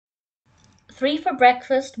Three for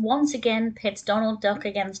Breakfast once again pits Donald Duck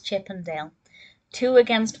against Chip and Dale. 2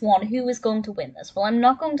 against 1. Who is going to win this? Well, I'm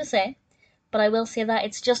not going to say, but I will say that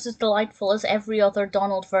it's just as delightful as every other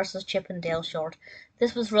Donald versus Chip and Dale short.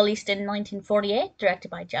 This was released in 1948,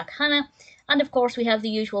 directed by Jack Hanna, and of course we have the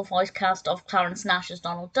usual voice cast of Clarence Nash as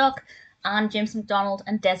Donald Duck, and James MacDonald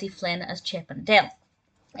and Dessie Flynn as Chip and Dale.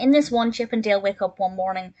 In this one, Chip and Dale wake up one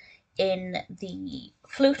morning in the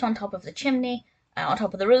flute on top of the chimney, on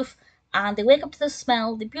top of the roof, and they wake up to the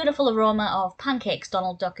smell, the beautiful aroma of pancakes.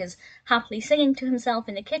 Donald Duck is happily singing to himself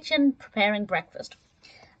in the kitchen, preparing breakfast.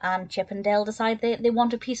 And Chip and Dale decide they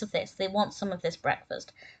want a piece of this, they want some of this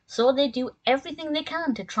breakfast. So they do everything they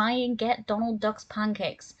can to try and get Donald Duck's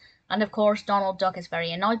pancakes. And of course, Donald Duck is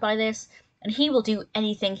very annoyed by this, and he will do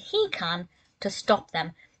anything he can to stop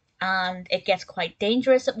them. And it gets quite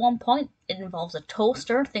dangerous at one point. It involves a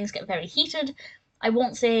toaster, things get very heated. I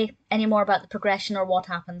won't say any more about the progression or what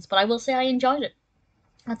happens, but I will say I enjoyed it.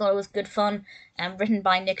 I thought it was good fun, written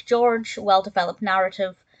by Nick George, well-developed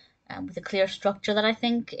narrative, with a clear structure that I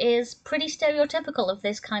think is pretty stereotypical of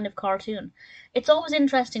this kind of cartoon. It's always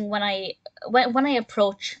interesting when I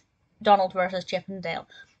approach Donald versus Chip and Dale.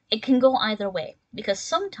 It can go either way, because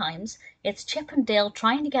sometimes it's Chip and Dale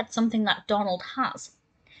trying to get something that Donald has,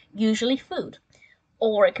 usually food.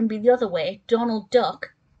 Or it can be the other way, Donald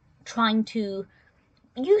Duck trying to,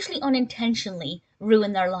 usually unintentionally,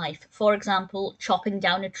 ruin their life. For example, chopping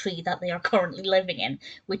down a tree that they are currently living in,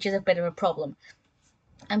 which is a bit of a problem.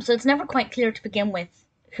 So it's never quite clear to begin with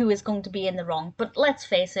who is going to be in the wrong. But let's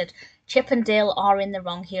face it, Chip and Dale are in the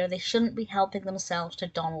wrong here. They shouldn't be helping themselves to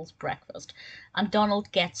Donald's breakfast. And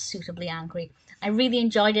Donald gets suitably angry. I really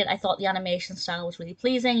enjoyed it. I thought the animation style was really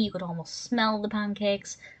pleasing. You could almost smell the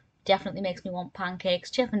pancakes. Definitely makes me want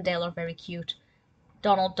pancakes. Chip and Dale are very cute.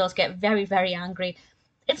 Donald does get very, very angry.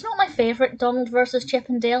 It's not my favourite Donald versus Chip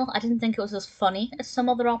and Dale. I didn't think it was as funny as some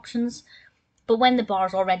other options. But when the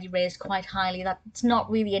bar's already raised quite highly, that's not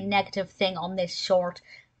really a negative thing on this short.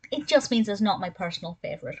 It just means it's not my personal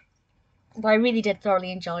favourite. But I really did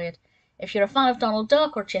thoroughly enjoy it. If you're a fan of Donald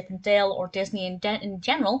Duck or Chip and Dale or Disney in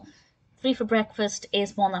general, Three for Breakfast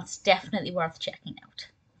is one that's definitely worth checking out.